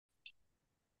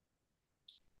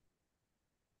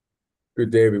Good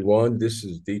day, everyone. This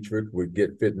is Dietrich with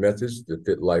Get Fit Methods, the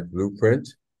Fit Life Blueprint.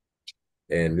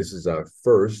 And this is our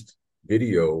first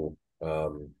video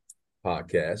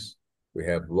podcast. We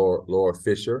have Laura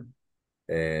Fisher.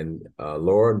 And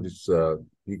Laura,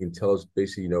 you can tell us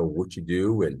basically, what you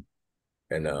do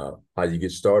and how you get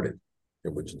started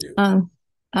and what you do.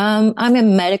 I'm a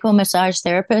medical massage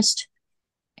therapist,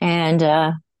 and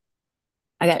I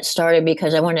got started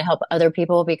because I wanted to help other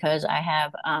people because I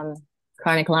have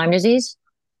chronic Lyme disease,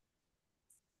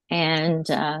 and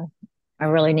I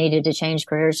really needed to change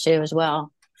careers too as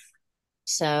well.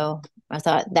 So I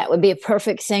thought that would be a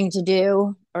perfect thing to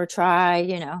do or try.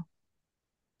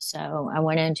 So I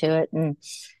went into it, and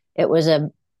it was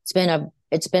it's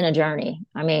been a journey.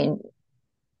 I mean,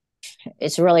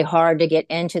 it's really hard to get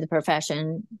into the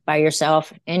profession by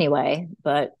yourself anyway,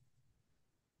 but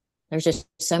there's just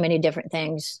so many different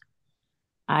things.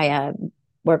 I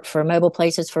worked for mobile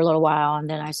places for a little while, and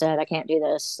then I said, I can't do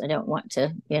this. I don't want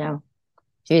to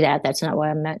do that. That's not what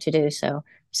I'm meant to do. So I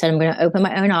said, I'm going to open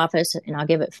my own office and I'll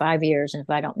give it 5 years. And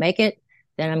if I don't make it,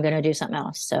 then I'm going to do something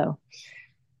else. So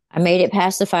I made it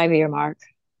past the 5 year mark.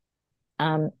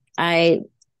 I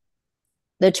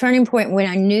The turning point when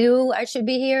I knew I should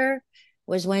be here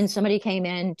was when somebody came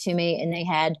in to me and they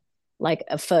had like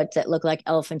a foot that looked like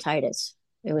elephantitis.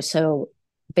 It was so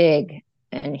big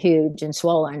and huge and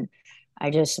swollen. I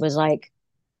just was like,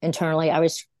 internally, I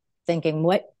was thinking,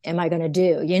 what am I going to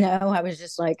do? I was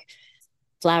just like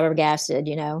flabbergasted.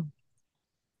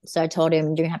 So I told him,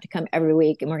 you're going to have to come every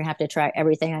week and we're going to have to try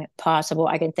everything possible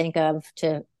I can think of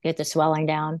to get the swelling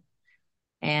down.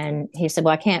 And he said,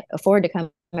 well, I can't afford to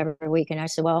come every week. And I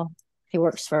said, well, he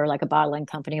works for like a bottling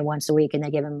company once a week and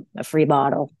they give him a free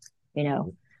bottle, you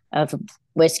know, of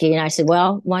whiskey. And I said,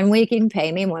 well, 1 week you can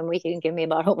pay me, 1 week you can give me a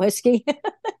bottle of whiskey.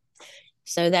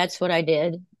 So that's what I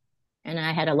did. And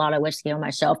I had a lot of whiskey on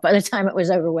my shelf by the time it was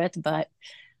over with. But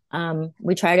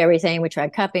we tried everything. We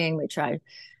tried cupping. We tried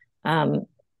um,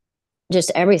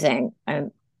 just everything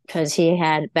because he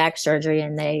had back surgery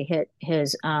and they hit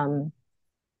his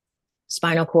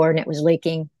spinal cord and it was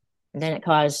leaking. And then it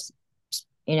caused,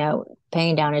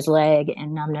 pain down his leg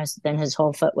and numbness. Then his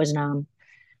whole foot was numb.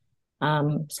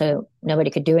 So nobody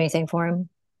could do anything for him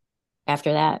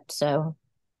after that. So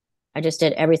I just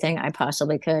did everything I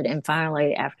possibly could. And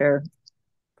finally, after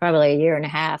probably a year and a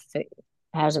half, it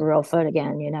has a real foot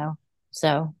again.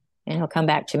 So, and he'll come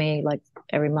back to me like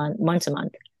every month, once a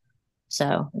month.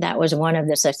 So that was one of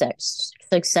the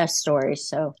success stories.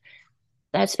 So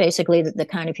that's basically the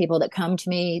kind of people that come to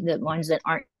me, the ones that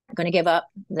aren't going to give up,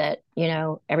 that,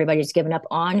 everybody's given up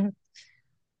on.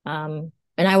 And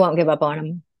I won't give up on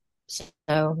them.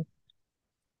 So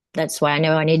that's why I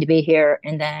know I need to be here.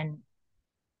 And then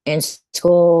in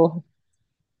school,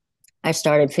 I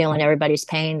started feeling everybody's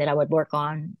pain that I would work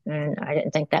on. And I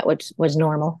didn't think that was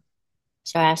normal.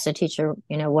 So I asked the teacher,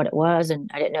 what it was. And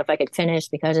I didn't know if I could finish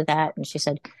because of that. And she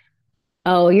said,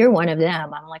 oh, you're one of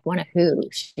them. I'm like, one of who?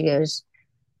 She goes,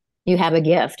 you have a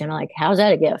gift. And I'm like, how's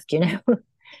that a gift?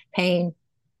 Pain.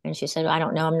 And she said, I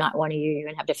don't know. I'm not one of you. You're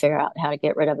going to have to figure out how to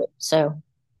get rid of it. So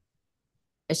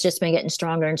it's just been getting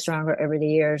stronger and stronger over the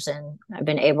years. And I've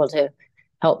been able to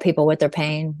help people with their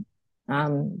pain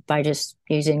by just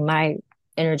using my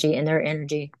energy and their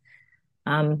energy.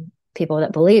 People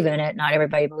that believe in it, not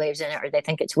everybody believes in it or they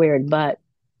think it's weird, but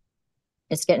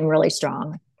it's getting really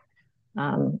strong.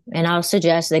 And I'll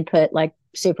suggest they put like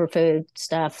superfood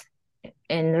stuff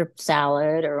in their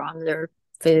salad or on their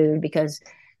food because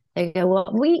they go,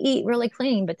 well, we eat really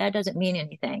clean, but that doesn't mean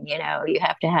anything. You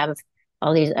have to have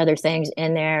all these other things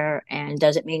in there and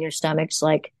doesn't mean your stomach's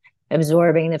like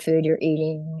absorbing the food you're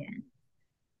eating. And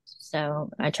so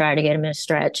I try to get them to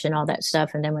stretch and all that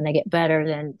stuff. And then when they get better,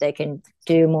 then they can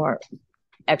do more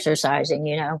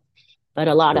exercising. But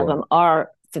a lot of Sure. them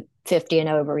are 50 and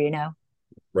over.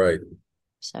 Right.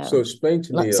 So So explain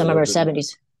to me a some of them little are bit.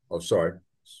 70s. Oh, sorry.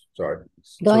 Sorry.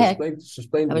 Go So ahead.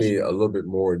 explain I to was me a little bit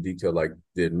more in detail, like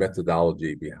the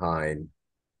methodology behind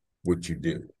what you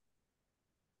do.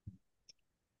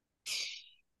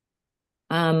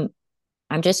 um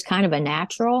I'm just kind of a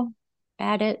natural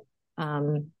at it.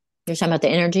 You're talking about the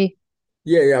energy.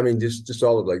 Yeah, yeah. I mean, just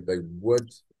all of like what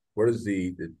is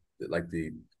like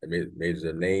the I mean, maybe there's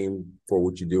a name for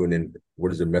what you do, and then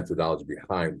what is the methodology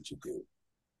behind what you do?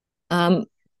 Let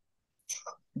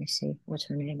me see. What's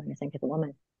her name? I think of the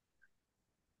woman.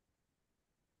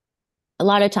 A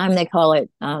lot of time they call it,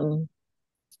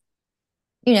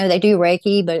 they do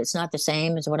Reiki, but it's not the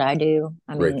same as what I do.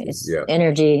 I mean, Reiki. it's Yeah.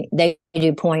 energy. They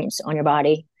do points on your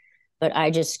body, but I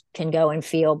just can go and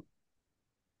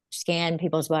scan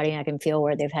people's body, and I can feel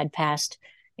where they've had past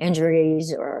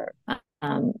injuries or,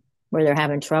 um, where they're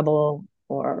having trouble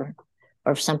or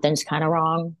if something's kind of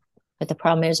wrong. But the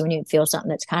problem is when you feel something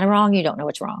that's kind of wrong, you don't know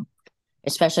what's wrong,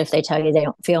 especially if they tell you they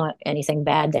don't feel anything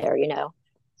bad there, you know.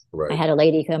 I Right. had a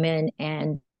lady come in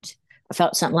and I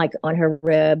felt something like on her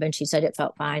rib and she said it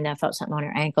felt fine. I felt something on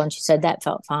her ankle and she said that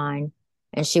felt fine.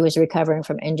 And she was recovering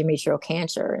from endometrial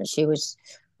cancer and she was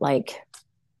like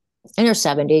in her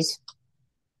 70s.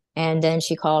 And then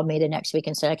she called me the next week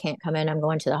and said, I can't come in. I'm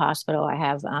going to the hospital. I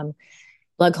have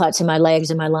blood clots in my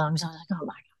legs and my lungs. I was like, oh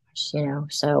my gosh, you know.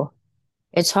 So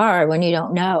it's hard when you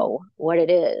don't know what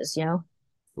it is, you know.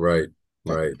 Right.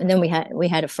 Right. And then we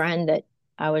had a friend that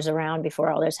I was around before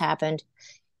all this happened,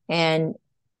 and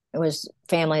it was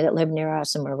family that lived near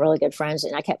us, and we're really good friends.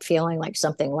 And I kept feeling like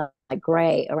something like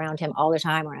gray around him all the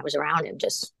time when I was around him,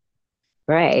 just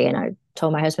gray. And I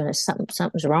told my husband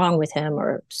something's wrong with him,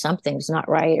 or something's not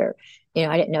right, or you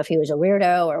know, I didn't know if he was a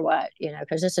weirdo or what, you know,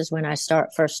 because this is when I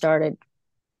first started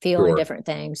feeling Sure. different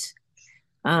things.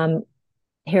 Um,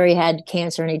 Here he had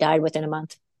cancer and he died within a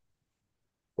month.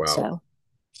 Wow. So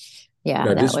yeah,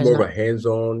 Now, that this is was more of not. a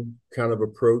hands-on kind of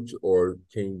approach, or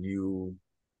can you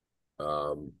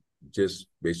um, just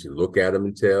basically look at them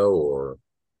and tell, or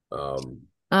um,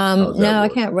 how does that No, I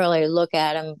work? can't really look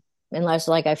at him unless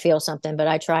like I feel something, but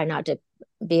I try not to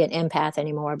be an empath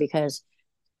anymore because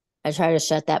I try to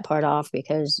shut that part off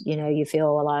because, you know, you feel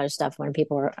a lot of stuff when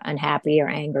people are unhappy or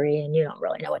angry and you don't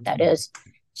really know what that is.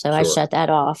 So I Sure. shut that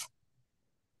off,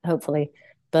 hopefully.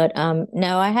 But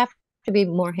no, I have to be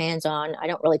more hands-on. I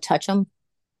don't really touch them.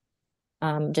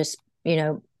 Just, you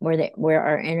know, where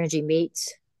our energy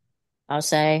meets, I'll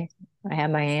say. I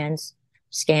have my hands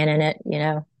scanning it, you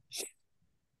know.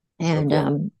 And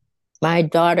Okay. my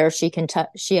daughter, she can touch.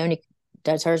 She only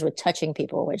does hers with touching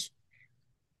people, which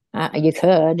you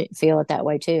could feel it that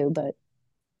way too. But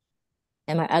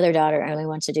and my other daughter only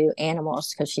wants to do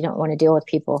animals because she don't want to deal with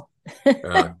people.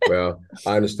 Well,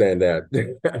 I understand that.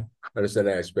 I understand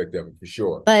that aspect of it for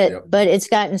sure. but Yep. but it's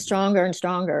gotten stronger and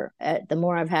stronger the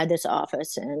more I've had this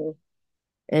office, and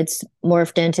it's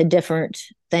morphed into different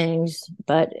things.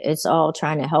 But it's all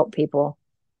trying to help people,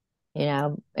 you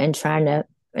know, and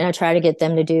I try to get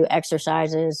them to do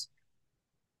exercises,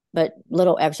 but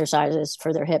little exercises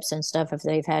for their hips and stuff if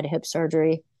they've had hip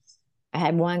surgery. I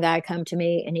had one guy come to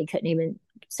me and he couldn't even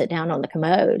sit down on the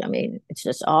commode. I mean, it's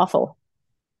just awful.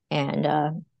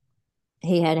 And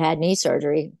he had had knee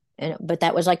surgery, and but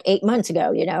that was like 8 months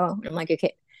ago. You know, I'm like,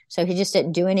 okay. So he just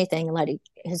didn't do anything and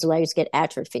his legs get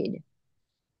atrophied.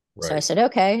 So I Right. said,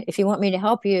 okay, if you want me to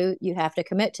help you, you have to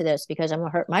commit to this because I'm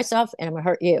gonna hurt myself and I'm gonna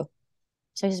hurt you.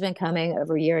 So he's been coming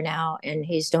over a year now, and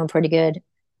he's doing pretty good.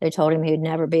 They told him he'd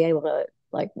never be able to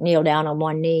like kneel down on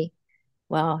one knee.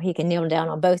 Well, he can kneel down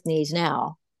on both knees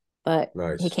now, but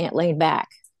he Nice. can't lean back.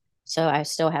 So I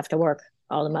still have to work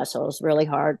all the muscles really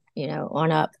hard, you know,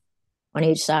 on up on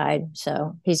each side.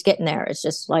 So he's getting there. It's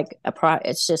just like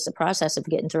it's just a process of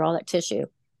getting through all that tissue,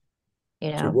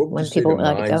 you So, know, what would you when say the people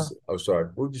let it go. minds? Oh, sorry.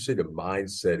 What would you say the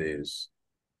mindset is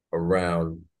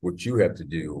around what you have to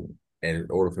do, and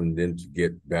in order for them to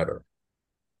get better?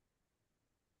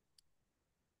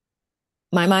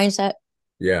 My mindset,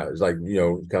 Yeah, it's like,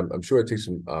 I'm sure it takes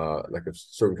some like a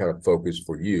certain kind of focus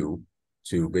for you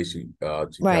to basically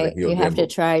to kind of right. heal You have them. to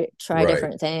try Right.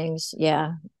 different things.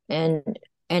 Yeah.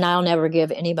 And I'll never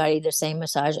give anybody the same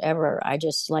massage ever. I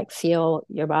just like feel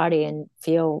your body and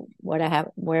feel what I have,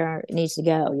 where it needs to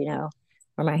go, you know,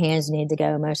 where my hands need to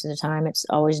go. Most of the time, it's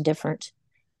always different,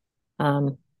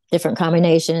 um, different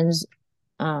combinations,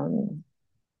 um,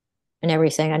 and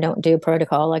everything. I don't do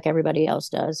protocol like everybody else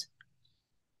does.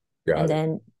 And Got it.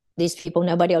 then these people,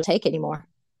 nobody will take anymore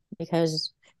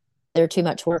because they're too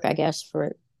much work, I guess,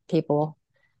 for people,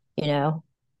 you know.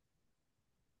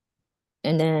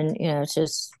 And then, you know, it's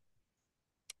just,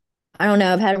 I don't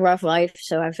know. I've had a rough life,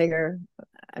 so I figure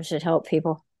I should help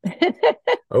people.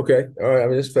 Okay. All right. I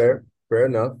mean, it's fair. Fair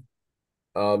enough.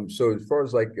 So as far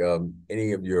as like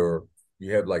any of you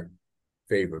have like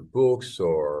favorite books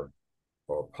or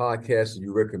podcasts that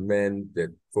you recommend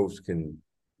that folks can,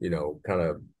 kind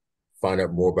of find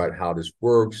out more about how this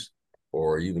works,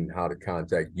 or even how to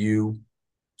contact you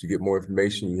to get more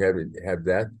information. You have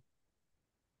that?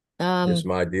 There's Um,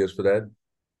 some ideas for that.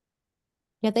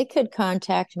 yeah, they could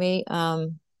contact me, I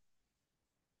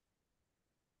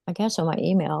guess on my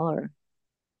email or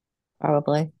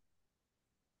probably,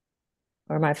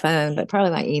 or my phone, but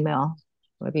probably my email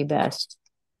would be best.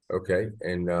 Okay.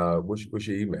 And what's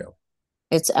your email?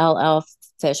 It's LL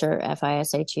Fisher,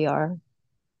 FISHER,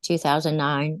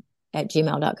 2009 at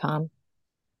gmail.com.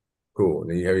 Cool.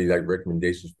 And then you have any like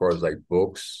recommendations as far as like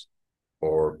books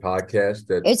or podcasts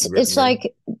that It's you it's recommend?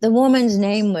 like the woman's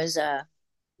name was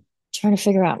Trying to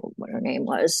figure out what her name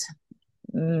was.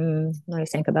 Let me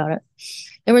think about it.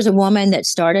 There was a woman that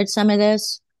started some of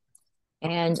this,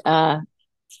 and it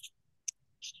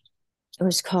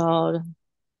was called,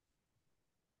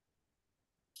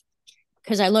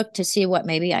 because I looked to see what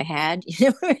maybe I had, you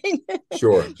know what I mean?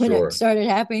 Sure, When it sure. started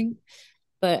happening.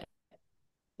 But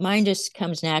mine just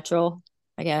comes natural,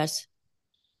 I guess,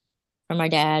 from my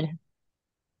dad.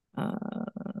 Uh,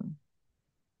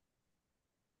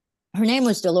 her name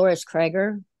was Dolores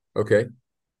Krager, Okay.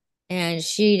 and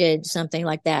she did something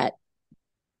like that.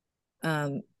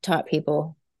 Taught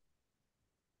people.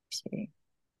 Let's see,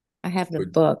 I have the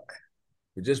But, book.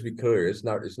 but just be clear, it's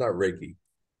not Reiki.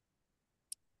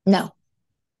 No,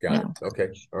 Got it. no, Okay.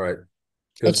 All right.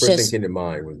 Because it's first thing just. came to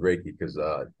mind was Reiki because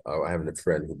I have a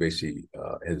friend who basically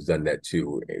has done that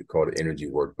too, called it energy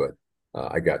work. But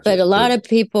I got But you. a lot So of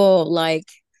people like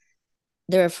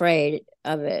they're afraid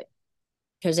of it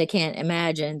because they can't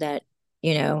imagine that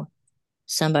you know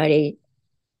somebody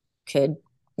could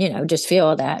just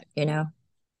feel that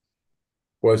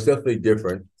well, it's definitely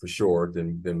different for sure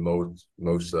than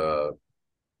most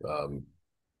um,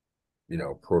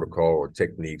 protocol or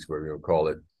techniques, whatever you want to call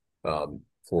it,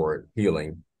 for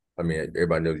healing. I mean,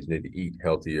 everybody knows you need to eat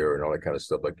healthier and all that kind of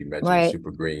stuff, like you mentioned, right.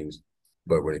 super greens.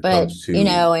 But when it But comes to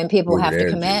and people moving have to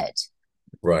energy, commit.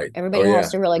 right? Oh Everybody has yeah,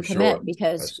 to really for commit sure.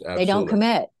 because That's they don't absolutely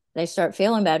commit. They start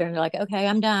feeling better and they're like, okay,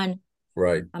 I'm done.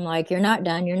 right, I'm like, you're not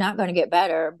done. You're not going to get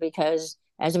better because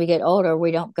as we get older,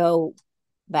 we don't go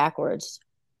backwards.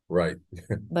 right,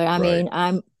 But I right.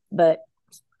 mean, but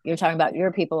you're talking about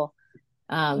your people.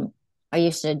 Um, I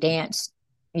used to dance,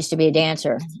 used to be a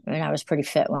dancer, and I was pretty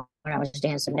fit when I was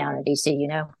dancing down in DC.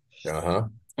 Uh-huh.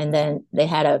 And then they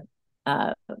had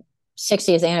a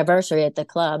 60th anniversary at the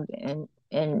club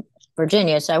in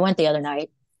Virginia. So I went the other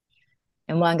night,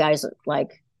 and one guy's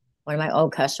like, one of my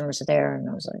old customers there, and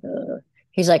I was like, ugh.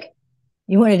 He's like,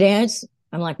 "You want to dance?"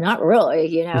 I'm like, "Not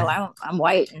really, I'm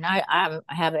white, and I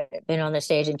haven't been on the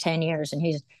stage in 10 years." And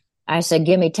I said,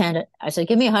 "Give me 10." I said,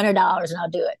 "Give me $100, and I'll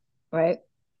do it." Right.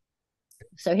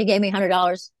 So he gave me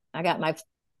 $100.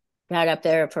 Got up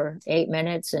there for 8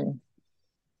 minutes, and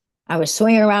I was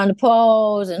swinging around the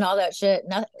poles and all that shit.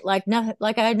 Nothing,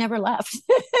 like I had never left.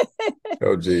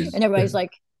 Oh, geez. And everybody's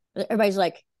like,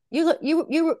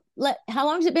 how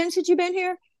long has it been since you've been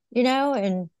here?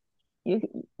 And you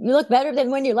you look better than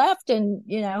when you left. And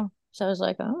so I was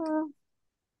like, oh,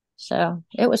 so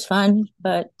it was fun,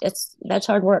 but that's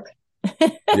hard work.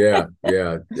 Yeah,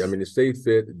 yeah. I mean, to stay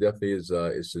fit, it definitely is.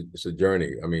 It's a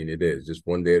journey. I mean, it is just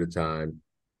one day at a time.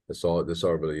 That's all. That's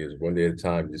all it really is. One day at a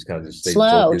time. Just kind of just stay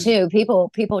Slow focused. too.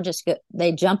 People just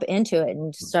they jump into it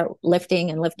and start lifting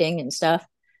and stuff.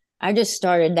 I just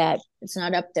started that. It's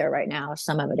not up there right now.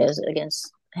 Some of it is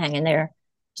against hanging there.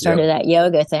 Started Yep, that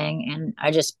yoga thing, and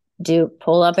I just do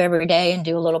pull up every day and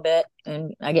do a little bit,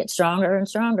 and I get stronger and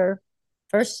stronger.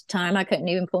 First time I couldn't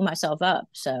even pull myself up.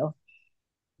 So,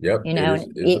 yep. It is.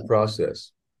 It's a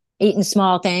process. eating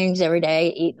small things every day,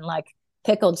 eating like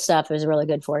pickled stuff is really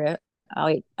good for you.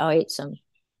 I'll eat some,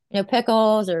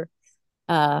 pickles or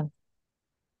uh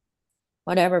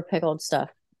whatever pickled stuff.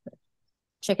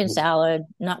 Chicken salad,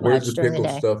 not What is much the during the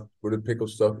pickle day. stuff? What is pickle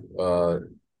stuff?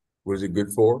 What is it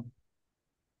good for?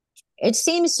 It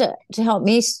seems to help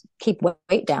me keep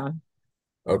weight down,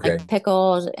 Okay. like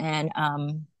pickles and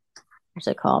what's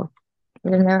it called?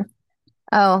 Is it in there?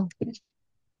 Oh,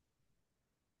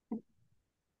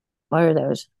 what are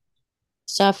those?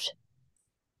 Stuffed.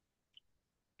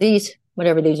 These,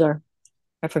 whatever these are.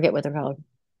 I forget what they're called.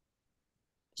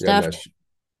 Yeah, I'm not. Stuffed.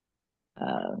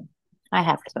 Uh, I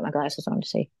have to put my glasses on to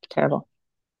see. Terrible.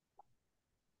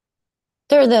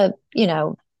 They're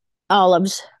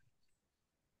olives.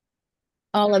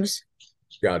 Olives.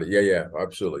 Got it. Yeah, yeah.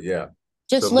 Absolutely. Yeah.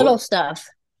 So Just little stuff.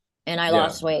 And I yeah,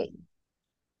 lost weight.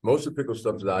 most of the pickle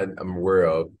stuff that I'm aware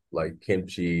of, like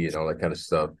kimchi and all that kind of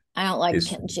stuff, I don't like is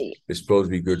kimchi. is supposed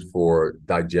to be good for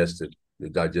the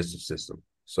digestive system.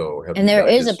 So help And you there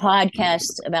is a digest.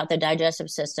 podcast about the digestive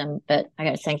system, but I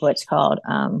got to think what it's called.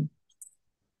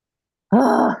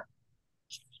 Oh,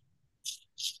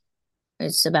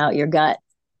 it's about your gut.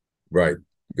 Right.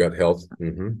 Gut health.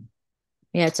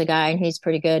 Yeah, it's a guy, and he's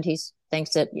pretty good. He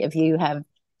thinks that if you have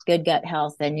good gut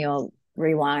health, then you'll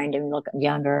rewind and look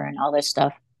younger and all this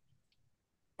stuff.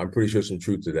 I'm pretty sure some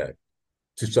truth to that,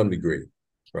 to some degree,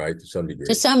 right? To some To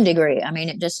degree. some degree, I mean,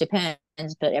 it just depends.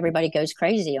 But everybody goes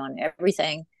crazy on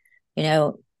everything, you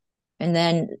know. And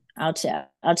then I'll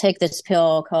take this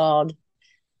pill called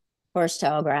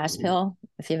horsetail grass pill,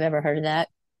 if you've ever heard of that.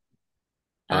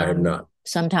 I have not.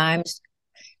 Sometimes,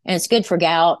 and it's good for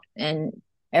gout and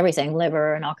everything,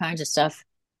 liver and all kinds of stuff.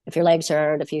 if your legs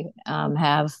hurt, if you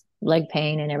have leg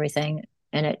pain and everything,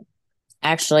 and it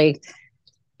actually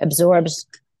absorbs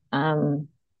um,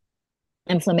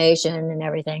 inflammation and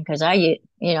everything. Because I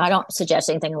don't suggest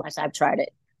anything unless I've tried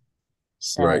it.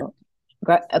 Right. So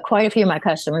quite a few of my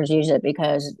customers use it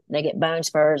because they get bone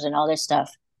spurs and all this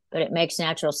stuff, but it makes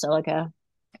natural silica,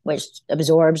 which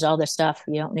absorbs all the stuff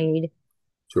you don't need.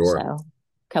 So Sure. a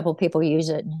couple people use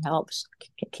it and helps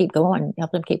keep going,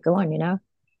 help them keep going,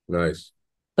 Nice.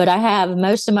 But I have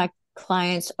most of my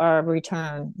clients are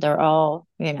return. They're all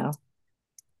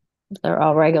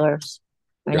regulars.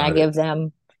 And I Got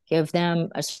it. give them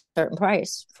a certain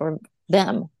price for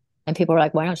them. And people are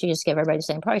like, why don't you just give everybody the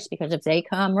same price? Because if they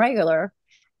come regular,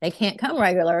 they can't come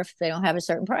regular if they don't have a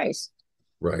certain price,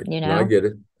 Right. you No, I know? get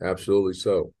it. Absolutely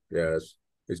so. Yeah,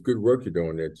 it's good work you're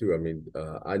doing there too. I mean,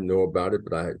 I know about it,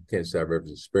 but I can't say I've ever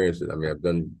experienced it. I mean, I've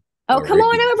done Oh, come Reiki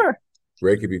on over.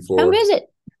 Reiki Come before. visit.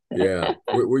 Yeah.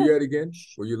 Where you at again?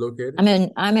 Where you located?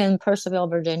 I'm in Percival,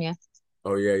 Virginia.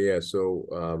 Oh yeah, yeah. So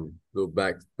little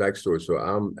backstory. So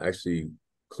I'm actually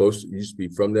close, used to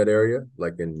be from that area,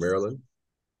 like in Maryland,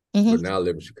 but Hmm. now I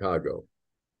live in Chicago.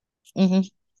 Hmm.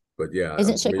 But yeah, I'm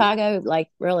Isn't familiar. Chicago like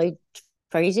really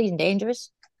crazy and dangerous?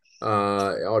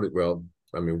 Well,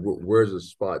 I mean, where's a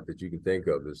spot that you can think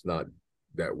of that's not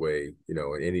that way, in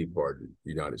any part of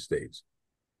the United States?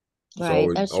 It's Right,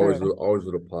 that's true. always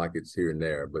little pockets here and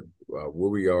there, but where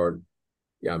we are,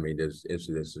 yeah, I mean, there's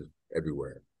incidences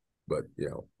everywhere. But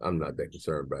I'm not that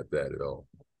concerned about that at all.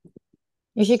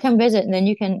 You should come visit, and then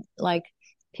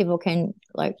people can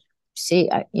see.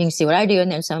 You can see what I do,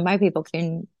 and then some of my people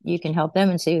you can help them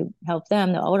and help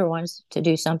them, the older ones, to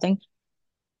do something.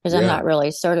 Because I'm Yeah. not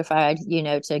really certified,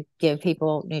 to give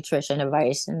people nutrition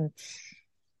advice and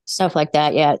stuff like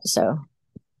that yet. So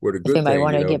Well, the if good anybody thing,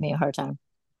 want to give me a hard time,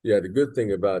 yeah, the good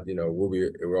thing about where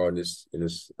we're on this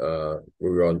where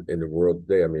we're on in the world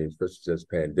today. I mean, especially since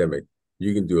pandemic,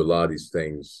 you can do a lot of these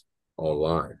things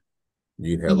online.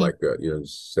 You can have hmm like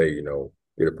say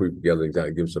get a people together and kind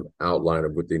of give them some outline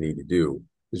of what they need to do.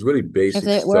 It's really if basic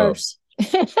it stuff. works.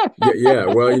 Yeah, yeah.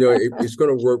 Well, it's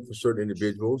going to work for certain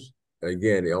individuals.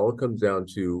 Again, it all comes down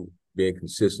to being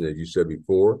consistent, as you said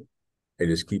before, and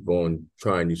just keep on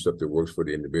trying new stuff that works for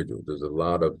the individual. There's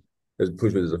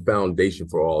a foundation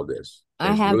for all this, and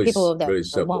I it's have really people that really won't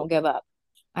simple. give up.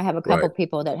 I have a couple Right.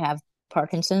 people that have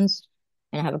Parkinson's,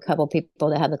 and I have a couple people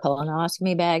that have the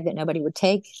colonoscopy bag that nobody would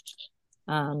take.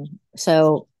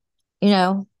 So,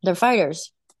 they're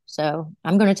fighters. So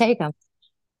I'm going to take them,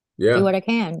 do Yeah, what I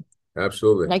can.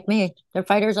 absolutely. Like me, they're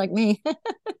fighters like me.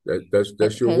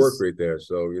 That's your work because right there.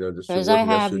 So just your because work, and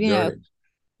that's your journey.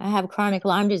 I have chronic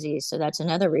Lyme disease, so that's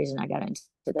another reason I got into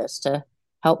this, to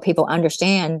help people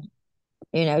understand,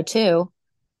 too,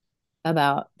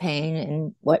 about pain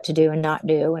and what to do and not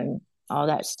do and all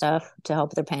that stuff to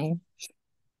help their pain.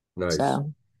 Nice.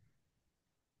 So,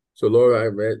 So Laura, I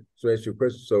met to ask you a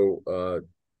question. So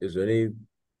is there any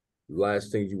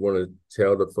last things you want to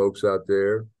tell the folks out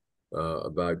there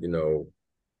about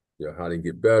how to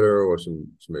get better, or some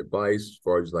advice as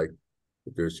far as like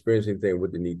if they're experiencing anything,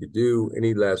 what they need to do?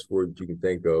 Any last words you can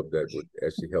think of that would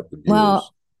actually help the well,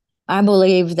 viewers? I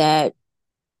believe that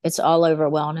it's all over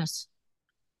wellness.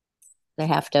 They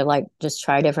have to just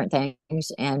try different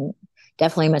things, and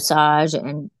definitely massage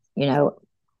and,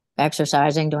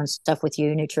 exercising, doing stuff with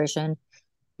you, nutrition,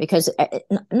 because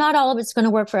not all of it's going to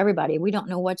work for everybody. We don't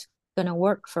know what's going to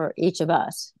work for each of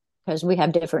us because we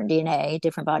have different DNA,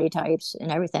 different body types,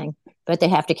 and everything. But they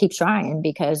have to keep trying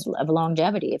because of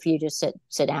longevity. If you just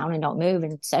sit down and don't move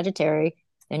and sedentary,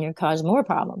 then you cause more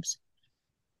problems.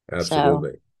 So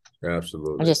Absolutely. I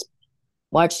Absolutely. just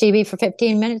watch TV for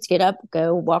 15 minutes, get up,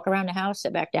 go walk around the house,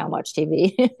 sit back down, watch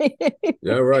TV.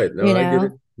 Yeah, right. No, you I get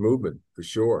it. know, Movement for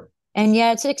sure. and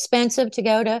yeah, it's expensive to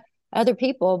go to other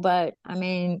people, but I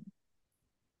mean,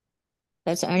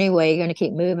 that's the only way you're going to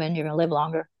keep moving. You're going to live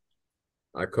longer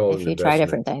I call it if an you try investment.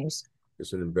 different things.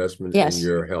 It's an investment in Yes.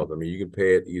 your health. I mean, you can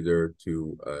pay it either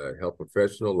to a health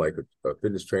professional like a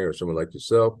fitness trainer or someone like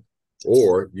yourself,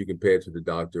 or you can pay it to the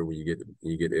doctor when you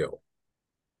get ill.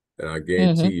 And I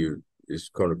guarantee Hmm. you, it's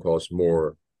going to cost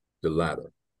more the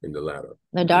latter in the latter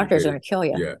The when you doctor's pay going it. to kill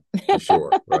you. Yeah, for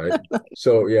sure. Right.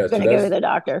 So yeah, Going so to go to the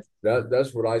doctor.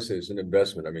 that's what I say. It's an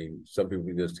investment. I mean, some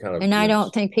people just kind of And I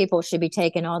don't think people should be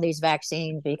taking all these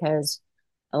vaccines because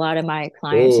a lot of my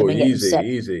clients have oh, been getting easy, sick.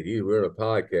 easy. We're in a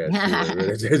podcast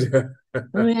here.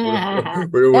 We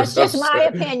don't That's just my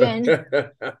upset. opinion.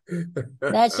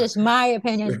 That's just my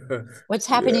opinion. What's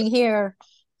Yeah. happening here?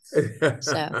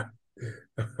 So,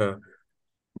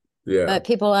 Yeah. but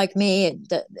people like me, it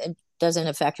doesn't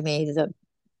affect me.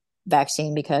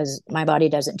 vaccine because my body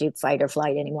doesn't do fight or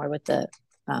flight anymore with the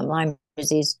Lyme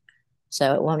disease.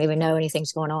 So it won't even know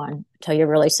anything's going on until you're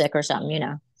really sick or something, you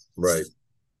know. Right.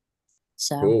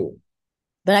 So, Cool.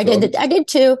 but I So did. I did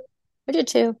too. I did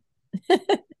too.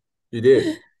 you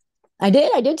did. I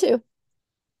did. I did too.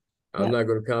 I'm Yep. not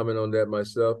going to comment on that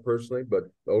myself personally, but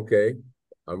okay.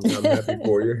 I'm happy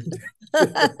for you.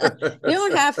 You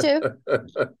don't have to.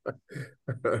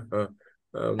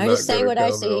 I'm I not just going say to what I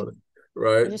comment see. on it.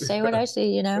 Right. I just say what I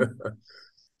see, you know.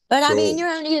 But I mean, Cool. you're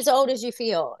only as old as you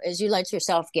feel, as you let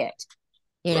yourself get,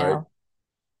 you Right. know.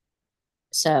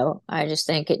 So I just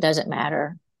think it doesn't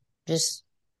matter. Just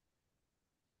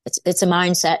it's a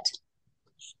mindset.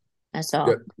 That's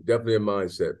all. Definitely a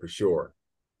mindset for sure.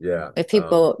 Yeah. If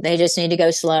people they just need to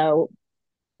go slow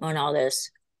on all this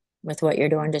with what you're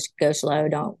doing, just go slow.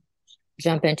 Don't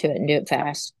jump into it and do it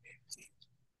fast.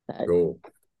 But Cool.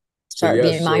 So start yeah,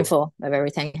 being so mindful of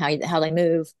everything, how they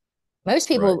move. Most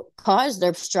right. people cause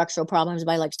their structural problems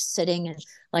by like sitting and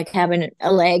like having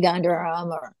a leg under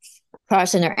them or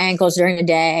crossing their ankles during the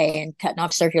day and cutting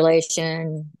off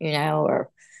circulation, you know, or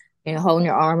holding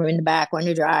your arm in the back when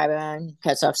you're driving,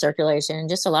 cuts off circulation.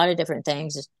 Just a lot of different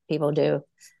things that people do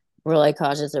really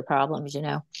causes their problems, you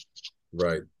know.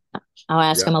 Right. I'll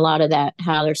ask Yeah. them a lot of that,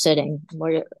 how they're sitting,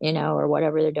 where, or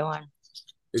whatever they're doing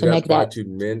Is to that make apply that. to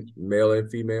men, male and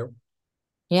female?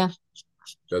 Yeah,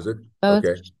 Does it? both.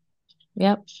 Okay.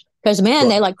 Yep. Because men,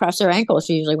 they So like cross their ankles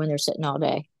usually when they're sitting all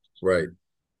day right.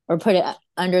 or put it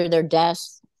under their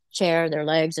desk chair, their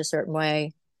legs a certain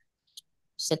way,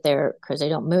 sit there because they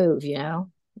don't move, you know.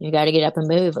 You got to get up and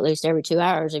move at least every 2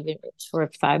 hours, even for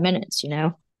 5 minutes, you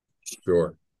know.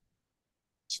 Sure.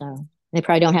 So they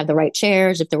probably don't have the right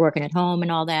chairs if they're working at home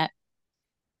and all that,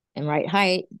 and right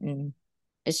height. And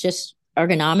it's just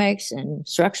ergonomics and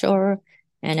structure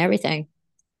and everything.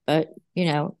 But,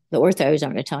 the orthos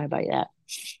aren't going to tell anybody that.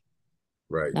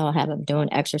 Right. They'll have them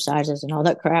doing exercises and all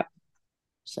that crap.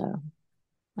 So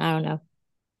I don't know.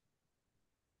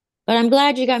 But I'm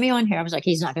glad you got me on here. I was like,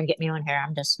 he's not going to get me on here.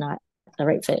 I'm just not the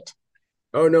right fit.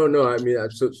 Oh no, no. I mean,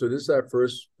 so this is our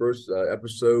first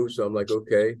episode. So I'm like,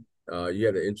 okay, you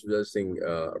had an interesting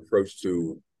approach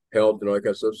to health and all that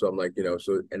kind of stuff. So I'm like,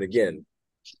 so and again,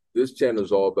 this channel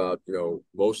is all about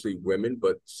mostly women,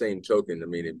 but same token, I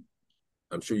mean,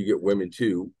 I'm sure you get women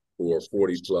too who are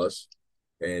 40 plus,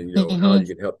 and how Mm-hmm. you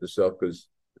can help yourself. Because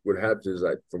what happens is,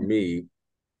 like for me,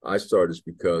 I started this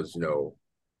because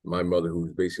my mother,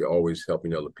 who's basically always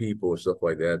helping other people and stuff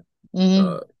like that, Mm-hmm.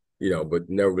 uh, but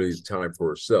never really time for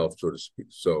herself, so to speak.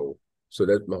 So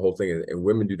that's my whole thing, and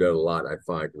women do that a lot. I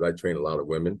find because I train a lot of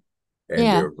women, and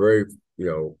Yeah. they're very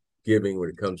giving when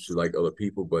it comes to like other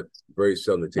people, but very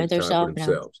seldom to But take time for thereself,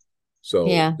 themselves. So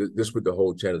yeah. this is what the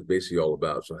whole channel is basically all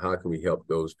about. So how can we help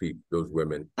those people, those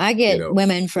women? I get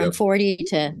women from Yep, 40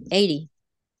 to 80.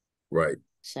 right.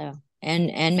 So, and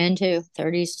men too,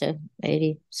 30s to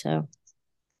 80. So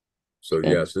So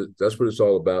good. yes, that's what it's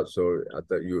all about. So I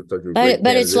thought you were a great But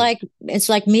candidate. it's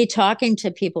like me talking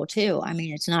to people too. I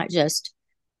mean, it's not just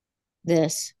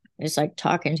this. It's like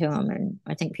talking to them, and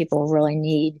I think people really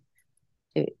need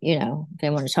to, if they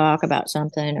want to talk about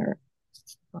something, or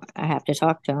I have to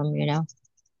talk to them,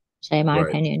 say my Right,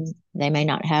 opinion. They may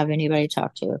not have anybody to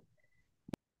talk to.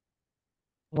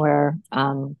 Where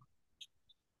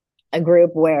a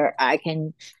group where I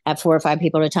can have 4 or 5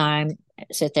 people at a time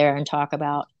sit there and talk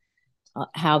about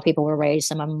how people were raised.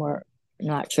 Some of them were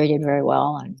not treated very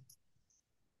well, and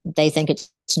they think it's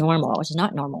normal. It's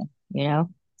not normal, to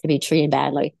be treated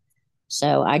badly.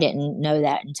 So I didn't know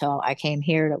that until I came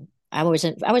here to. I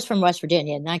was from West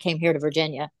Virginia, and I came here to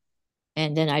Virginia,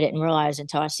 and then I didn't realize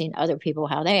until I seen other people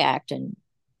how they act, and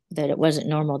that it wasn't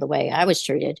normal the way I was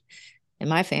treated in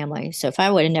my family. So if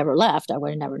I would have never left, I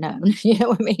would have never known. You know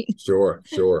what I mean? sure.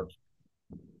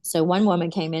 So one woman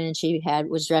came in and she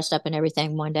was dressed up and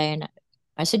everything one day, and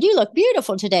I said, "You look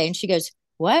beautiful today." And she goes,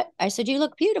 "What?" I said, "You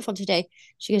look beautiful today."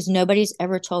 She goes, "Nobody's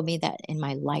ever told me that in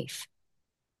my life."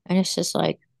 And it's just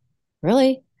like,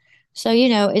 really? So,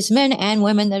 it's men and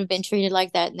women that have been treated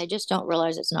like that, and they just don't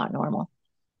realize it's not normal.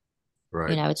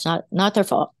 Right. It's not their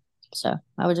fault. So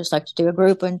I would just like to do a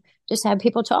group and just have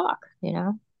people talk,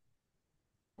 about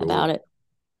Cool. it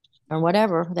or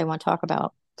whatever they want to talk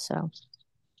about. So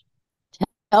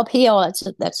help heal.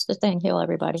 That's the thing. Heal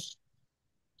everybody,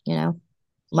 you know,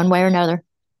 one way or another,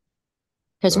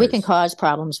 because we can Nice. cause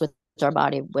problems with our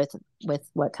body with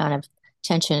what kind of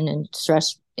tension and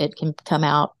stress it can come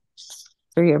out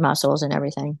through your muscles and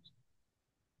everything.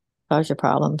 Cause your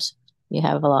problems. You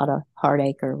have a lot of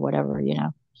heartache or whatever.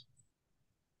 For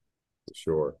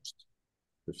sure.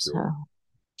 For So sure.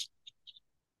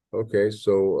 Okay,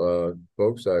 so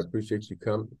folks, I appreciate you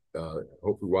coming.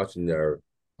 Hopefully watching our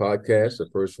podcast. The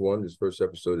first one, this first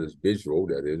episode is visual.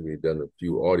 That is, we've done a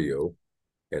few audio.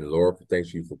 And Laura,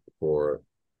 thanks you for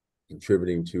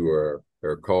contributing to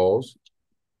our calls.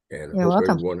 And You're hope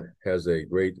welcome. everyone has a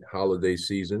great holiday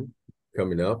season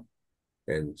coming up.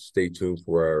 And stay tuned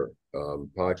for our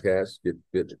podcast, Get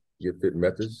Fit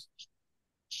Methods.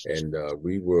 And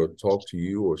we will talk to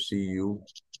you or see you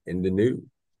in the new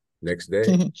next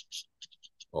day.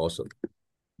 Awesome.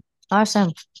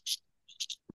 Awesome.